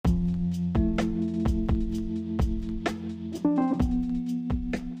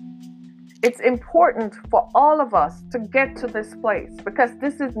It's important for all of us to get to this place because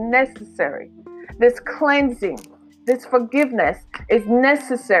this is necessary. This cleansing, this forgiveness is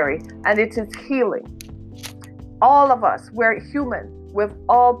necessary and it is healing. All of us, we're human. We've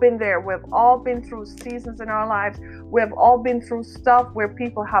all been there. We've all been through seasons in our lives. We've all been through stuff where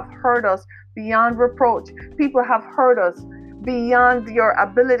people have hurt us beyond reproach. People have hurt us beyond your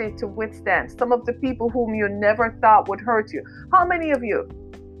ability to withstand. Some of the people whom you never thought would hurt you. How many of you,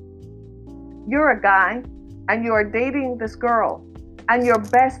 you're a guy and you're dating this girl and your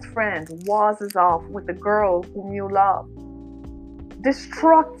best friend wasses off with the girl whom you love?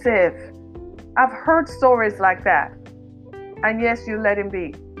 Destructive. I've heard stories like that. And yes, you let him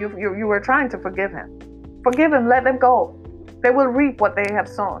be. You were trying to forgive him. Forgive him, let them go. They will reap what they have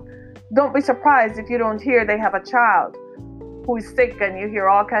sown. Don't be surprised if you don't hear they have a child who is sick and you hear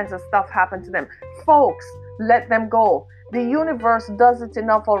all kinds of stuff happen to them. Folks, let them go. The universe does it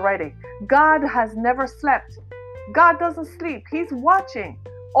enough already. God has never slept. God doesn't sleep. He's watching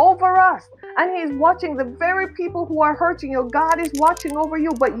over us. And he's watching the very people who are hurting you. God is watching over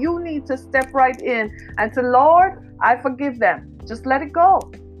you, but you need to step right in and say, Lord, I forgive them. Just let it go.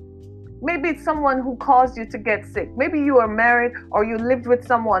 Maybe it's someone who caused you to get sick. Maybe you are married or you lived with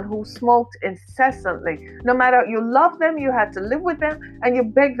someone who smoked incessantly. No matter, you love them, you had to live with them, and you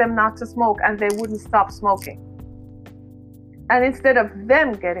begged them not to smoke, and they wouldn't stop smoking. And instead of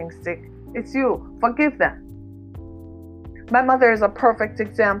them getting sick, it's you. Forgive them. My mother is a perfect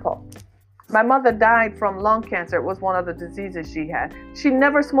example. My mother died from lung cancer. It was one of the diseases she had. She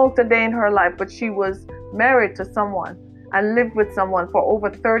never smoked a day in her life, but she was married to someone and lived with someone for over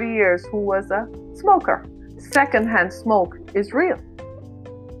 30 years who was a smoker. Secondhand smoke is real.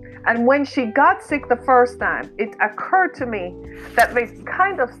 And when she got sick the first time, it occurred to me that this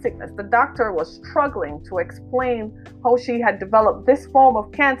kind of sickness, the doctor was struggling to explain how she had developed this form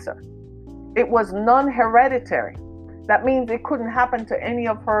of cancer. It was non-hereditary. That means it couldn't happen to any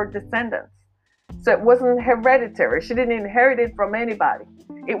of her descendants. So it wasn't hereditary. She didn't inherit it from anybody.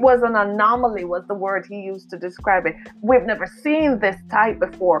 It was an anomaly, was the word he used to describe it. We've never seen this type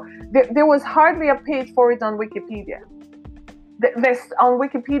before. There was hardly a page for it on Wikipedia. On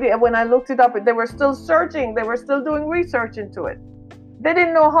Wikipedia, when I looked it up, they were still searching. They were still doing research into it. They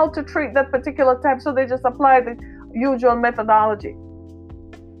didn't know how to treat that particular type, so they just applied the usual methodology.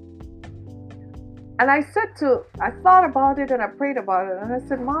 And I thought about it and I prayed about it. And I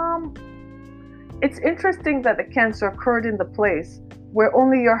said, Mom, it's interesting that the cancer occurred in the place where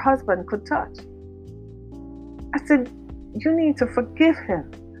only your husband could touch. I said, you need to forgive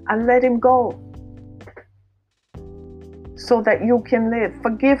him and let him go so that you can live.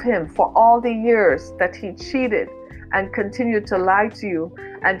 Forgive him for all the years that he cheated and continued to lie to you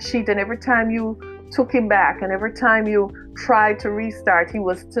and cheat. And every time you took him back and every time you tried to restart, he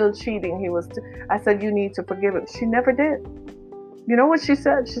was still cheating. I said, you need to forgive him. She never did. You know what she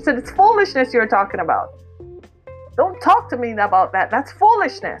said? She said, it's foolishness you're talking about. Don't talk to me about that. That's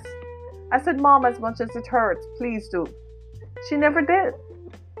foolishness. I said, Mom, as much as it hurts, please do. She never did.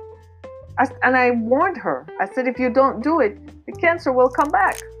 And I warned her. I said, if you don't do it, the cancer will come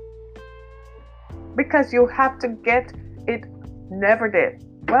back. Because you have to get it. Never did.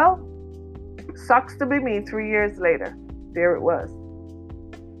 Well, sucks to be me. 3 years later, there it was.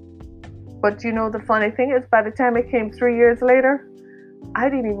 But you know, the funny thing is, by the time it came 3 years later, I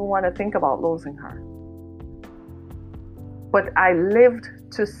didn't even want to think about losing her. But I lived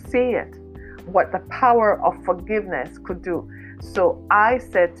to see it, what the power of forgiveness could do. So I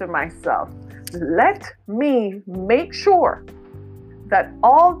said to myself, let me make sure that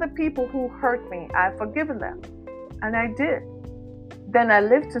all the people who hurt me, I've forgiven them. And I did. Then I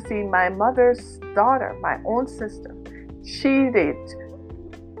lived to see my mother's daughter, my own sister, cheated,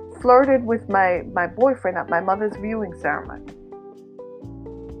 flirted with my boyfriend at my mother's viewing ceremony.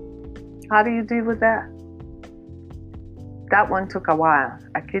 How do you deal with that? That one took a while,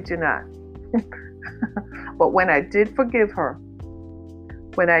 I kid you not. But when I did forgive her,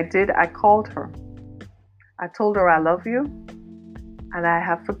 I called her. I told her I love you and I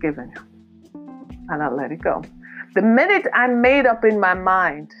have forgiven you. And I let it go. The minute I made up in my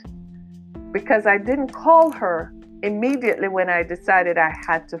mind, because I didn't call her immediately when I decided I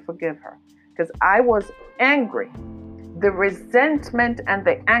had to forgive her, because I was angry. The resentment and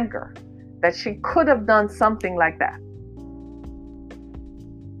the anger that she could have done something like that.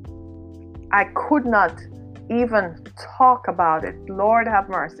 I could not even talk about it. Lord have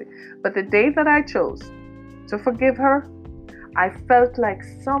mercy. But the day that I chose to forgive her, I felt like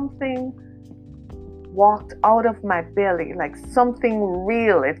something walked out of my belly, like something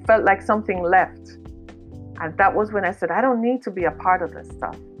real. It felt like something left. And that was when I said, I don't need to be a part of this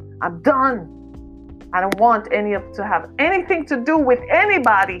stuff. I'm done. I don't want to have anything to do with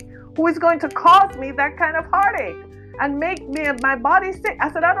anybody who is going to cause me that kind of heartache and make my body sick.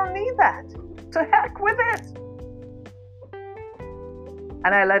 I said, I don't need that. To heck with it.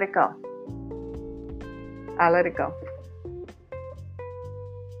 And I let it go. I let it go.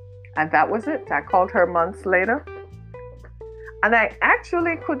 And that was it. I called her months later. And I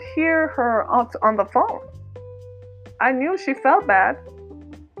actually could hear her on the phone. I knew she felt bad.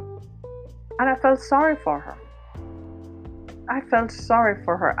 And I felt sorry for her. I felt sorry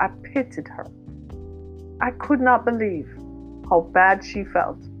for her. I pitied her. I could not believe how bad she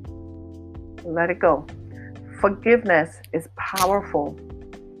felt. Let it go. Forgiveness is powerful.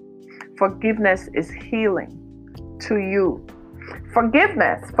 Forgiveness is healing to you.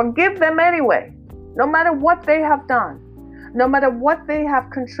 Forgiveness. Forgive them anyway. No matter what they have done. No matter what they have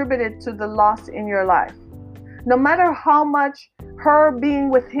contributed to the loss in your life. No matter how much her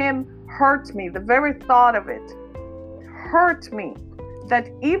being with him hurt me, the very thought of it hurt me, that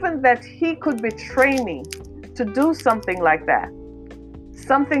even that he could betray me to do something like that,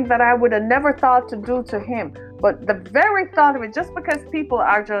 something that I would have never thought to do to him. But the very thought of it, just because people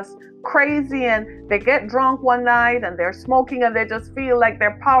are just crazy and they get drunk one night and they're smoking and they just feel like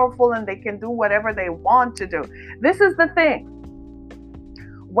they're powerful and they can do whatever they want to do. This is the thing.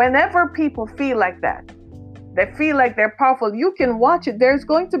 Whenever people feel like that, they feel like they're powerful, you can watch it. There's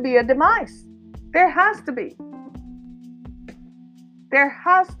going to be a demise. There has to be. There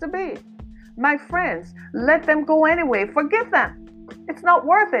has to be. My friends, let them go anyway. Forgive them. It's not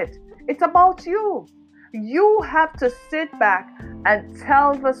worth it. It's about you. You have to sit back and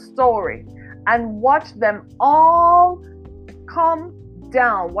tell the story and watch them all come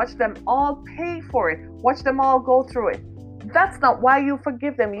down. Watch them all pay for it. Watch them all go through it. That's not why you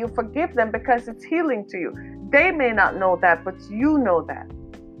forgive them. You forgive them because it's healing to you. They may not know that, but you know that.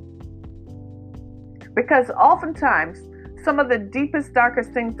 Because oftentimes, some of the deepest,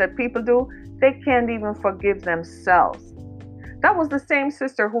 darkest things that people do, they can't even forgive themselves. That was the same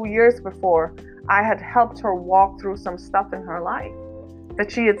sister who years before I had helped her walk through some stuff in her life. That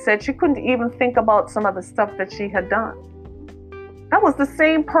she had said she couldn't even think about some of the stuff that she had done. That was the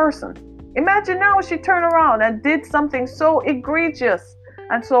same person. Imagine now she turned around and did something so egregious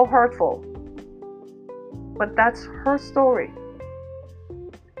and so hurtful. But that's her story.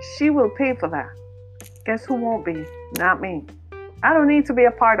 She will pay for that. Guess who won't be? Not me. I don't need to be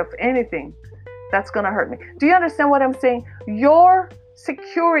a part of anything that's going to hurt me. Do you understand what I'm saying? Your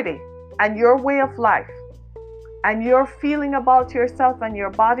security and your way of life and your feeling about yourself and your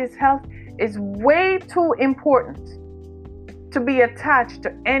body's health is way too important to be attached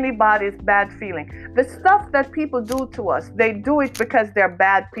to anybody's bad feeling. The stuff that people do to us, they do it because they're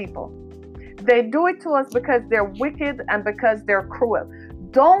bad people. They do it to us because they're wicked and because they're cruel.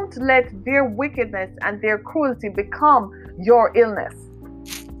 Don't let their wickedness and their cruelty become your illness.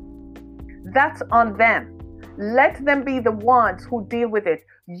 That's on them. Let them be the ones who deal with it.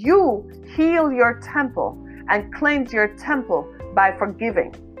 You heal your temple and cleanse your temple by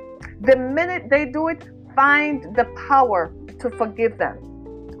forgiving. The minute they do it, find the power to forgive them.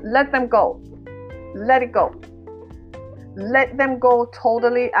 Let them go. Let it go. Let them go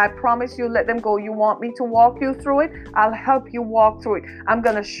totally. I promise you, let them go. You want me to walk you through it? I'll help you walk through it. I'm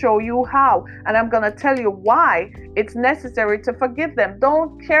going to show you how, and I'm going to tell you why it's necessary to forgive them.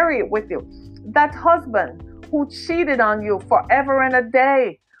 Don't carry it with you. That husband who cheated on you forever and a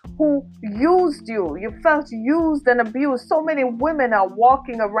day, who used you, you felt used and abused. So many women are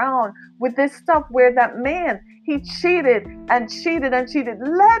walking around with this stuff where that man, he cheated and cheated and cheated.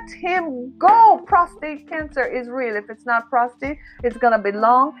 Let him go. Prostate cancer is real. If it's not prostate, it's going to be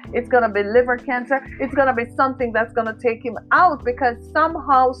lung. It's going to be liver cancer. It's going to be something that's going to take him out, because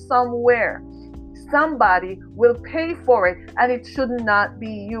somehow, somewhere, somebody will pay for it, and it should not be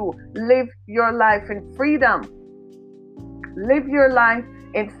you. Live your life in freedom. Live your life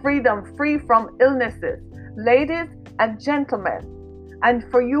in freedom, free from illnesses. Ladies and gentlemen, and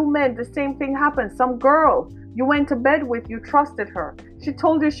for you men, the same thing happens. Some girl you went to bed with, you trusted her. She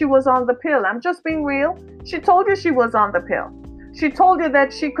told you she was on the pill. I'm just being real. She told you she was on the pill. She told you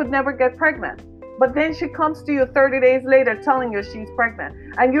that she could never get pregnant. But then she comes to you 30 days later telling you she's pregnant.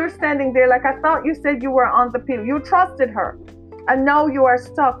 And you're standing there like, I thought you said you were on the pill. You trusted her. And now you are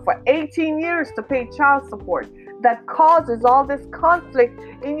stuck for 18 years to pay child support. That causes all this conflict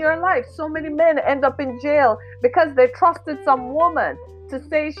in your life. So many men end up in jail because they trusted some woman to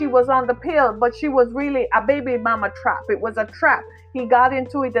say she was on the pill, but she was really a baby mama trap. It was a trap. He got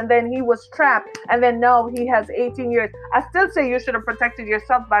into it and then he was trapped, and then now he has 18 years. I still say you should have protected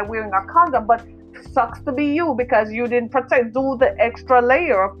yourself by wearing a condom, but Sucks to be you because you didn't do the extra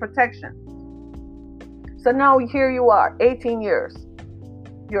layer of protection. So now here you are, 18 years.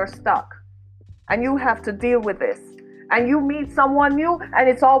 You're stuck. And you have to deal with this. And you meet someone new, and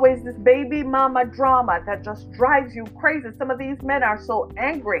it's always this baby mama drama that just drives you crazy. Some of these men are so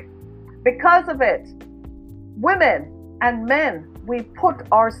angry because of it. Women and men, we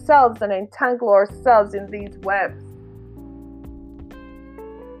put ourselves and entangle ourselves in these webs.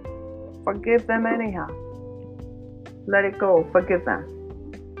 Forgive them anyhow. Let it go. Forgive them.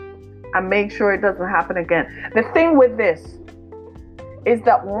 And make sure it doesn't happen again. The thing with this is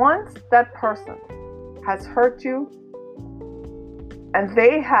that once that person has hurt you and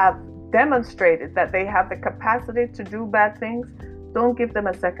they have demonstrated that they have the capacity to do bad things, don't give them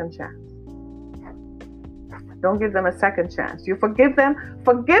a second chance. Don't give them a second chance. You forgive them.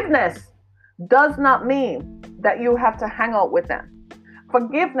 Forgiveness does not mean that you have to hang out with them.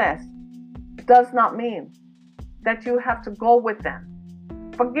 Forgiveness does not mean that you have to go with them.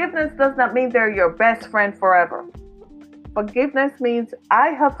 Forgiveness does not mean they're your best friend forever. Forgiveness means I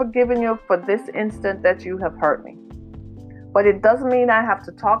have forgiven you for this instant that you have hurt me. But it doesn't mean I have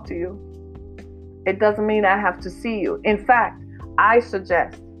to talk to you. It doesn't mean I have to see you. In fact, I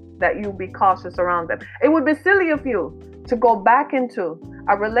suggest that you be cautious around them. It would be silly of you to go back into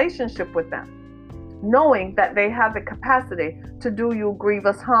a relationship with them, knowing that they have the capacity to do you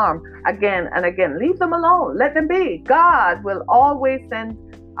grievous harm again and again. Leave them alone. Let them be. God will always send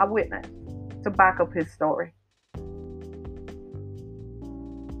a witness to back up his story.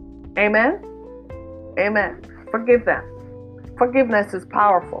 Amen? Amen. Forgive them. Forgiveness is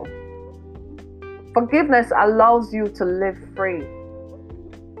powerful. Forgiveness allows you to live free.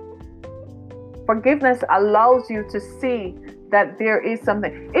 Forgiveness allows you to see that there is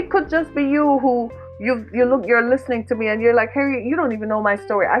something. It could just be you who you're listening to me and you're like, Harry, you don't even know my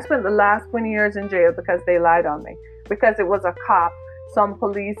story. I spent the last 20 years in jail because they lied on me. Because it was a cop, some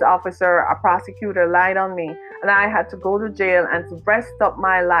police officer, a prosecutor lied on me, and I had to go to jail and to rest up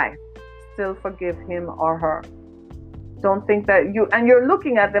my life. Still forgive him or her. Don't think that you're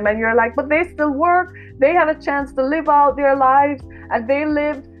looking at them and you're like, but they still work. They had a chance to live out their lives, and they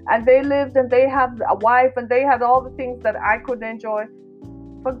lived and they have a wife and they had all the things that I could enjoy.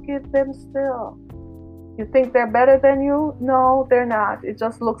 Forgive them still. You think they're better than you? No, they're not. It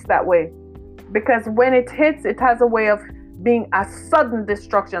just looks that way. Because when it hits, it has a way of being a sudden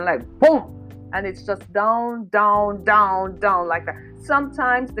destruction, like boom, and it's just down, down, down, down like that.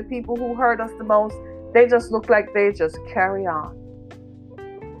 Sometimes the people who hurt us the most, they just look like they just carry on.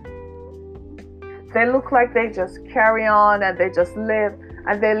 They look like they just carry on and they just live,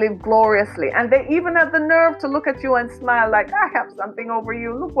 and they live gloriously. And they even have the nerve to look at you and smile like, I have something over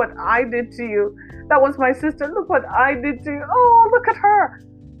you. Look what I did to you. That was my sister. Look what I did to you. Oh, look at her.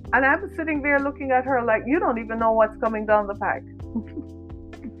 And I'm sitting there looking at her like, you don't even know what's coming down the pike.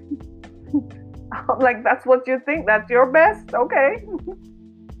 I'm like, that's what you think? That's your best? Okay.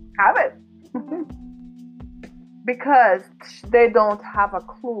 Have it. Because they don't have a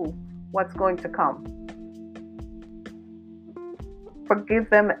clue what's going to come. Forgive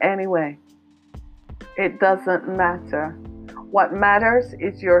them anyway. It doesn't matter. What matters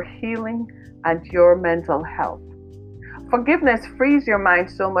is your healing and your mental health. Forgiveness frees your mind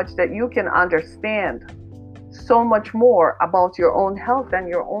so much that you can understand so much more about your own health and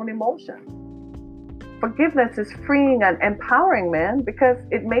your own emotions. Forgiveness is freeing and empowering, man, because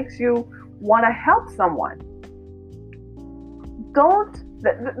it makes you want to help someone.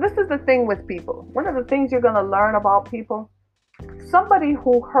 This is the thing with people. One of the things you're going to learn about people, somebody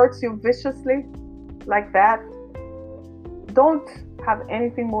who hurts you viciously like that, don't have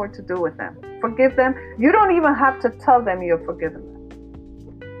anything more to do with them. Forgive them. You don't even have to tell them you're forgiven them.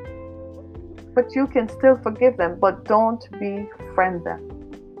 But you can still forgive them, but don't befriend them.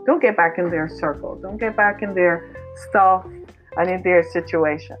 Don't get back in their circle. Don't get back in their stuff and in their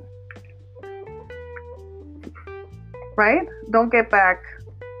situation. Right? Don't get back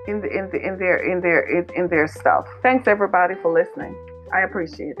in their stuff. Thanks everybody for listening. I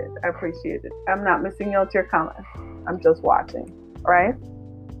appreciate it. I'm not missing out your comments. I'm just watching. Right?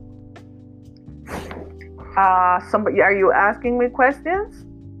 Somebody, are you asking me questions?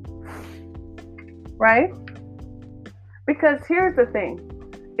 Right? Because here's the thing.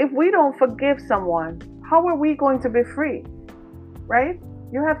 If we don't forgive someone, how are we going to be free? Right?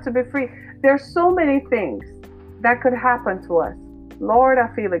 You have to be free. There's so many things that could happen to us. Lord,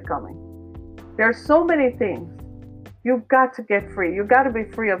 I feel it coming. There's so many things. You've got to get free. You've got to be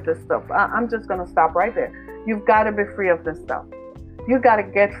free of this stuff. I'm just going to stop right there. You've got to be free of this stuff. You got to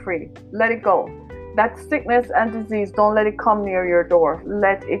get free. Let it go. That sickness and disease, don't let it come near your door.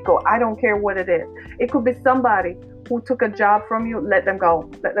 Let it go. I don't care what it is. It could be somebody who took a job from you. Let them go.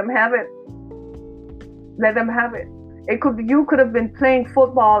 Let them have it. Let them have it. You could have been playing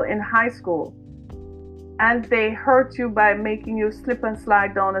football in high school and they hurt you by making you slip and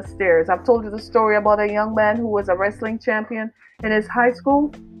slide down the stairs. I've told you the story about a young man who was a wrestling champion in his high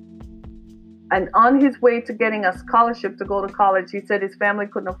school. And on his way to getting a scholarship to go to college, he said his family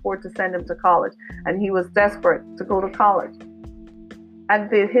couldn't afford to send him to college. And he was desperate to go to college. And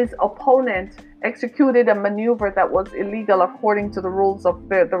his opponent executed a maneuver that was illegal according to the rules of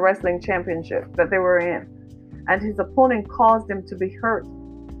the wrestling championship that they were in. And his opponent caused him to be hurt.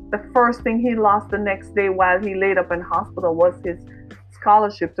 The first thing he lost the next day while he laid up in hospital was his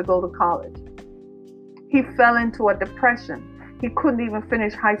scholarship to go to college. He fell into a depression. He couldn't even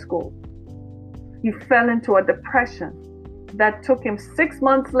finish high school. He fell into a depression that took him 6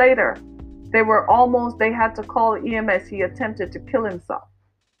 months later. They had to call EMS. He attempted to kill himself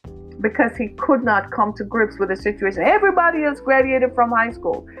because he could not come to grips with the situation. Everybody else graduated from high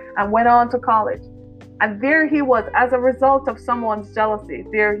school and went on to college. And there he was, as a result of someone's jealousy,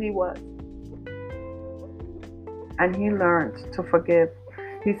 there he was. And he learned to forgive.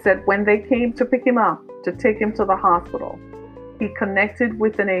 He said when they came to pick him up, to take him to the hospital, he connected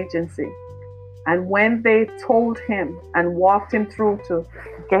with an agency. And when they told him and walked him through to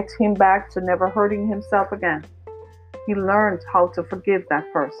get him back to never hurting himself again, he learned how to forgive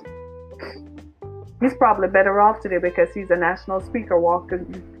that person. He's probably better off today because he's a national speaker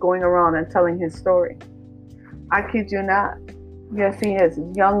going around and telling his story. I kid you not. Yes, he is.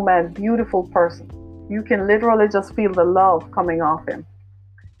 A young man, beautiful person. You can literally just feel the love coming off him.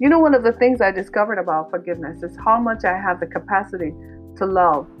 You know, one of the things I discovered about forgiveness is how much I have the capacity to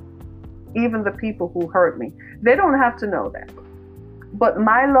love even the people who hurt me. They don't have to know that. But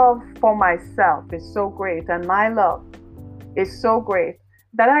my love for myself is so great, and my love is so great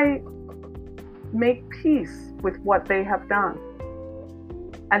that I make peace with what they have done.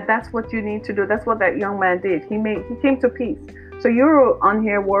 And that's what you need to do. That's what that young man did. He came to peace. So you're on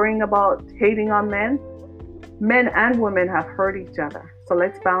here worrying about hating on men. Men and women have hurt each other. So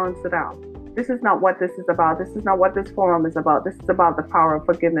let's balance it out. This is not what this is about. This is not what this forum is about. This is about the power of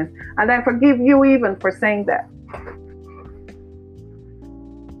forgiveness. And I forgive you even for saying that.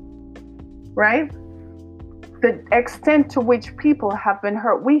 Right? The extent to which people have been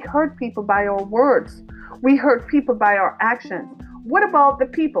hurt. We hurt people by our words. We hurt people by our actions. What about the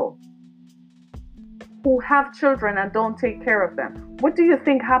people who have children and don't take care of them? What do you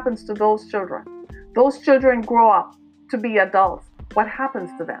think happens to those children? Those children grow up to be adults. What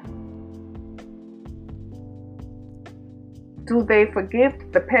happens to them? Do they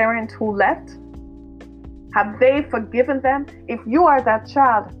forgive the parent who left? Have they forgiven them? If you are that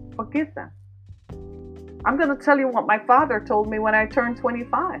child, forgive them. I'm going to tell you what my father told me when I turned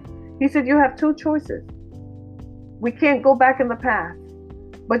 25. He said, you have two choices. We can't go back in the past,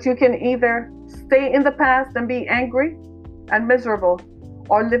 but you can either stay in the past and be angry and miserable,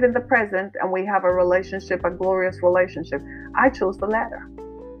 or live in the present and we have a relationship, a glorious relationship. I chose the latter.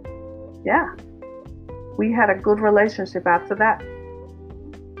 Yeah. We had a good relationship after that.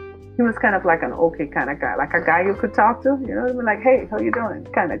 He was kind of like an okay kind of guy, like a guy you could talk to, you know, like, hey, how you doing?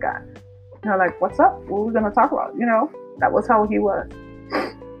 Kind of guy. You know, like, what's up? What are we going to talk about? You know, that was how he was.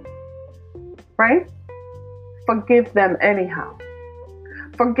 Right? Forgive them anyhow.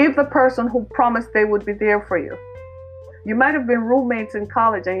 Forgive the person who promised they would be there for you. You might have been roommates in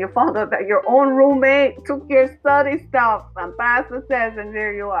college and you found out that your own roommate took your study stuff and passed the test and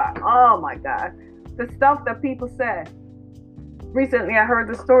there you are. Oh my God. The stuff that people said. Recently, I heard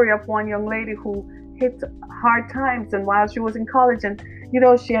the story of one young lady who hit hard times, and while she was in college, and you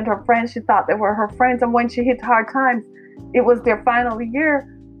know, she and her friends, she thought they were her friends, and when she hit hard times, it was their final year.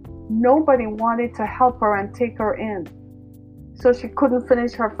 Nobody wanted to help her and take her in. So she couldn't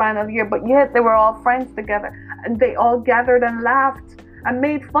finish her final year, but yet they were all friends together, and they all gathered and laughed and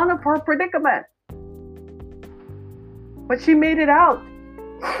made fun of her predicament. But she made it out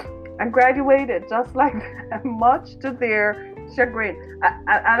and graduated just like that, much to their chagrin.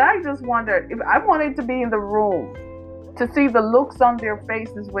 And I just wondered, if I wanted to be in the room to see the looks on their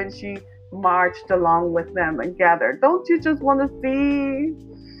faces when she marched along with them and gathered. Don't you just want to see?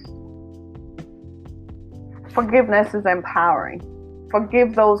 Forgiveness is empowering.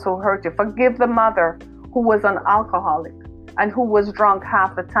 Forgive those who hurt you. Forgive the mother who was an alcoholic and who was drunk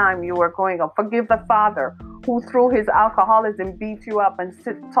half the time you were growing up. Forgive the father who through his alcoholism beat you up and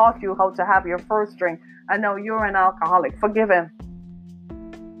taught you how to have your first drink, and now you're an alcoholic. Forgive him.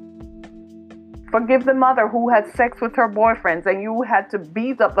 Forgive the mother who had sex with her boyfriends and you had to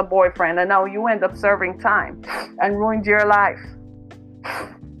beat up the boyfriend and now you end up serving time and ruined your life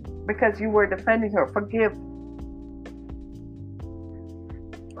because you were defending her. Forgive.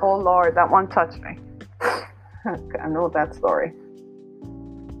 Oh Lord, that one touched me. I know that story.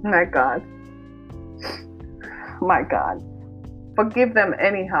 My God. My God. Forgive them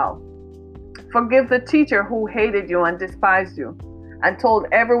anyhow. Forgive the teacher who hated you and despised you and told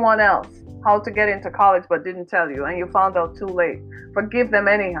everyone else how to get into college but didn't tell you and you found out too late. Forgive them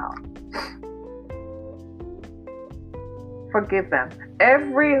anyhow. Forgive them.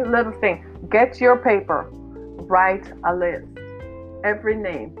 Every little thing. Get your paper. Write a list. Every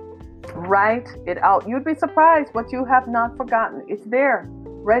name. Write it out. You'd be surprised what you have not forgotten. It's there,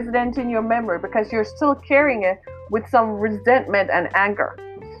 resident in your memory, because you're still carrying it with some resentment and anger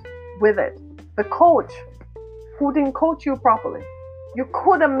with it. The coach who didn't coach you properly. You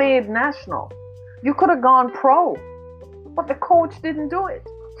could have made national. You could have gone pro, but the coach didn't do it.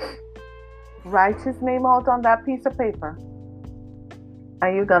 Write his name out on that piece of paper,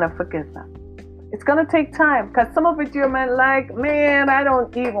 and you're going to forgive them. It's going to take time, because some of it you're like, man, I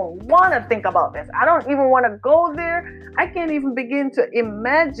don't even want to think about this. I don't even want to go there. I can't even begin to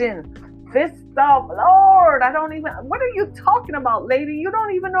imagine this stuff. Lord, what are you talking about, lady? You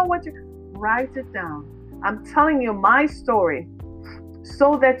don't even know what you... Write it down. I'm telling you my story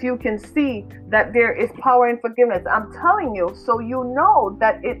so that you can see that there is power in forgiveness. I'm telling you so you know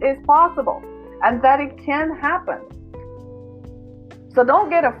that it is possible and that it can happen. So don't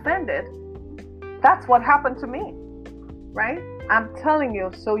get offended. That's what happened to me, right? I'm telling you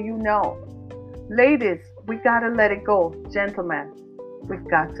so you know. Ladies, we got to let it go. Gentlemen, we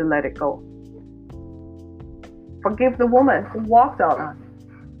got to let it go. Forgive the woman who walked out on you.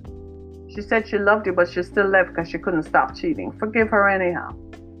 She said she loved you, but she still left because she couldn't stop cheating. Forgive her anyhow.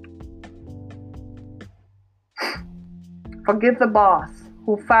 Forgive the boss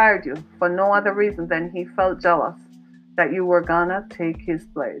who fired you for no other reason than he felt jealous that you were gonna take his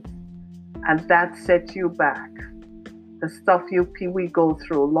place. And that set you back. The stuff we go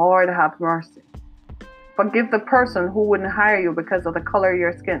through. Lord have mercy. Forgive the person who wouldn't hire you because of the color of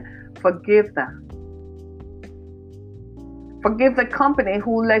your skin. Forgive them. Forgive the company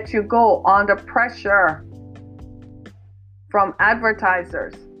who let you go under pressure from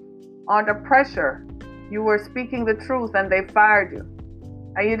advertisers. Under pressure. You were speaking the truth and they fired you.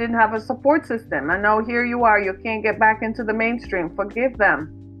 And you didn't have a support system. And now here you are. You can't get back into the mainstream. Forgive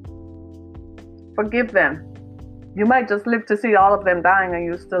them. Forgive them. You might just live to see all of them dying and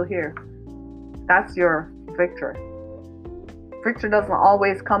you're still here. That's your victory. Victory doesn't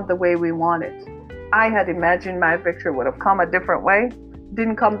always come the way we want it. I had imagined my victory would have come a different way.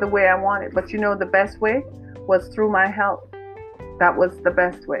 Didn't come the way I wanted. But you know the best way was through my health. That was the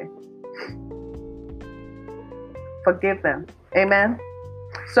best way. Forgive them. Amen.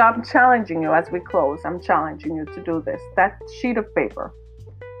 So I'm challenging you as we close. I'm challenging you to do this. That sheet of paper,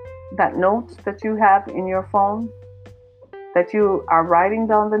 that note that you have in your phone, that you are writing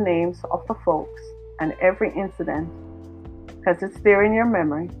down the names of the folks and every incident, because it's there in your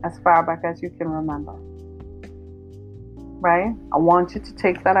memory as far back as you can remember. Right? I want you to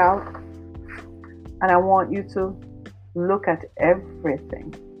take that out and I want you to look at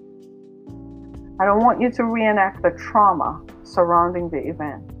everything. I don't want you to reenact the trauma surrounding the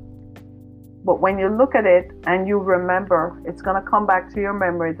event. But when you look at it and you remember, it's going to come back to your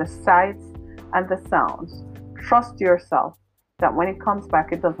memory, the sights and the sounds. Trust yourself that when it comes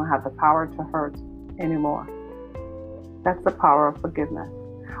back, it doesn't have the power to hurt anymore. That's the power of forgiveness.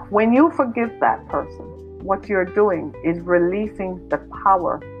 When you forgive that person, what you're doing is releasing the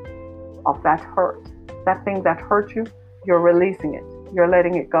power of that hurt. That thing that hurt you, you're releasing it. You're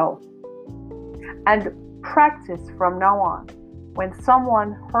letting it go. And practice from now on. When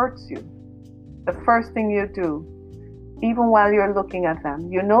someone hurts you, the first thing you do, even while you're looking at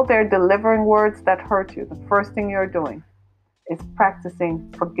them, you know they're delivering words that hurt you. The first thing you're doing is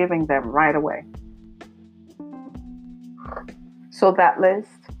practicing forgiving them right away. So that list,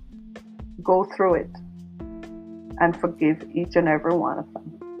 go through it and forgive each and every one of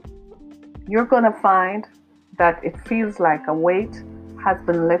them. You're going to find that it feels like a weight has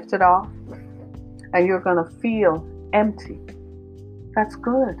been lifted off and you're going to feel empty. That's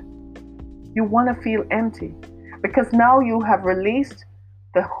good. You want to feel empty because now you have released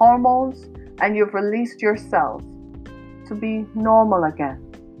the hormones and you've released your cells to be normal again,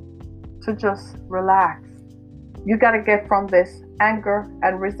 to just relax. You got to get from this anger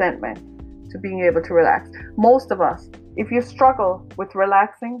and resentment to being able to relax. Most of us, if you struggle with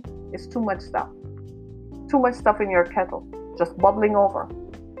relaxing, it's too much stuff. Too much stuff in your kettle, just bubbling over.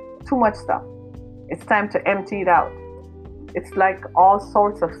 Too much stuff. It's time to empty it out. It's like all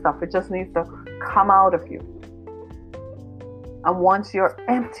sorts of stuff. It just needs to come out of you. And once you're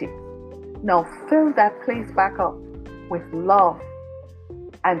empty, now fill that place back up with love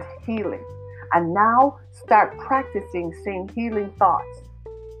and healing. And now start practicing saying healing thoughts.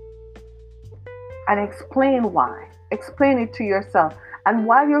 And explain why. Explain it to yourself. And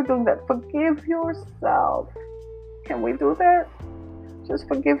while you're doing that, forgive yourself. Can we do that? Just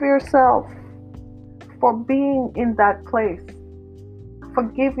forgive yourself for being in that place.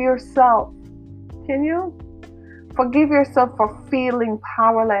 Forgive yourself. Can you? Forgive yourself for feeling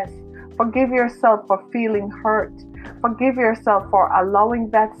powerless. Forgive yourself for feeling hurt. Forgive yourself for allowing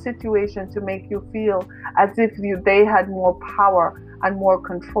that situation to make you feel as if they had more power and more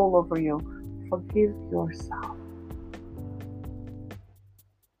control over you. Forgive yourself.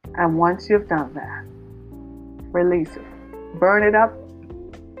 And once you've done that, release it. Burn it up.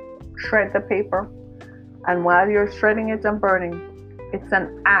 Shred the paper. And while you're shredding it and burning, it's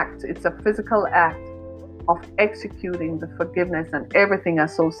an act. It's a physical act of executing the forgiveness and everything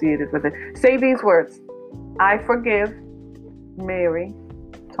associated with it. Say these words. I forgive Mary,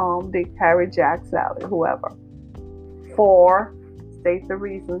 Tom, Dick, Harry, Jack, Sally, whoever. For, state the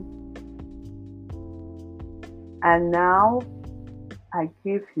reason. And now I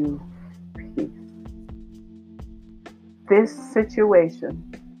give you peace. This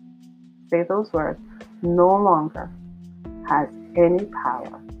situation, say those words, no longer has any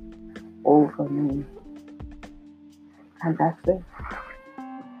power over me. And that's it.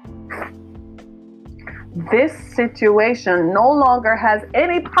 This situation no longer has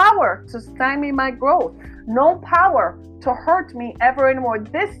any power to stymie my growth. No power to hurt me ever anymore.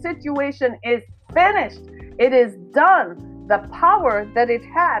 This situation is finished. It is done. The power that it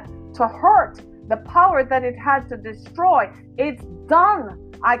had to hurt, the power that it had to destroy, it's done.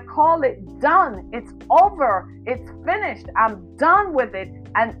 I call it done. It's over. It's finished. I'm done with it.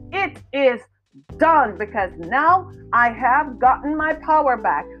 And it is done, because now I have gotten my power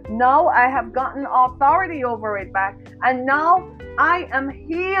back. Now I have gotten authority over it back. And now I am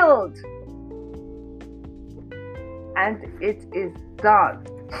healed. And it is done.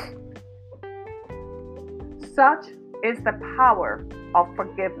 Such is the power of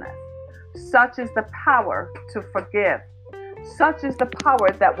forgiveness. Such is the power to forgive. Such is the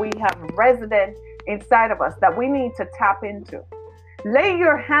power that we have resident inside of us that we need to tap into. Lay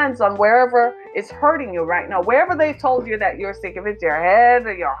your hands on wherever is hurting you right now. Wherever they told you that you're sick, if it's your head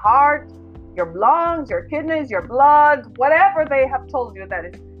or your heart, your lungs, your kidneys, your blood, whatever they have told you that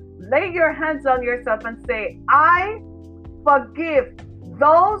is, lay your hands on yourself and say, I forgive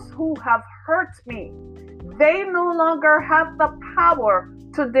those who have hurt me. They no longer have the power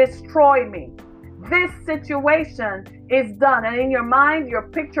to destroy me. This situation is done. And in your mind, you're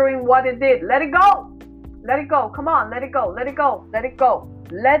picturing what it did. Let it go. Let it go. Come on. Let it go. Let it go. Let it go.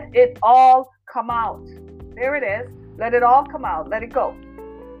 Let it all come out. There it is. Let it all come out. Let it go.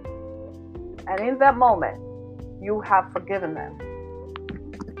 And in that moment, you have forgiven them.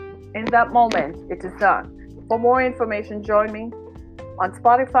 In that moment, it is done. For more information, join me on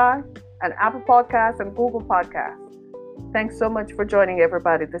Spotify and Apple Podcasts and Google Podcasts. Thanks so much for joining,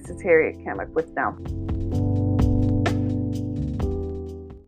 everybody. This is Harriet Kamek with Now.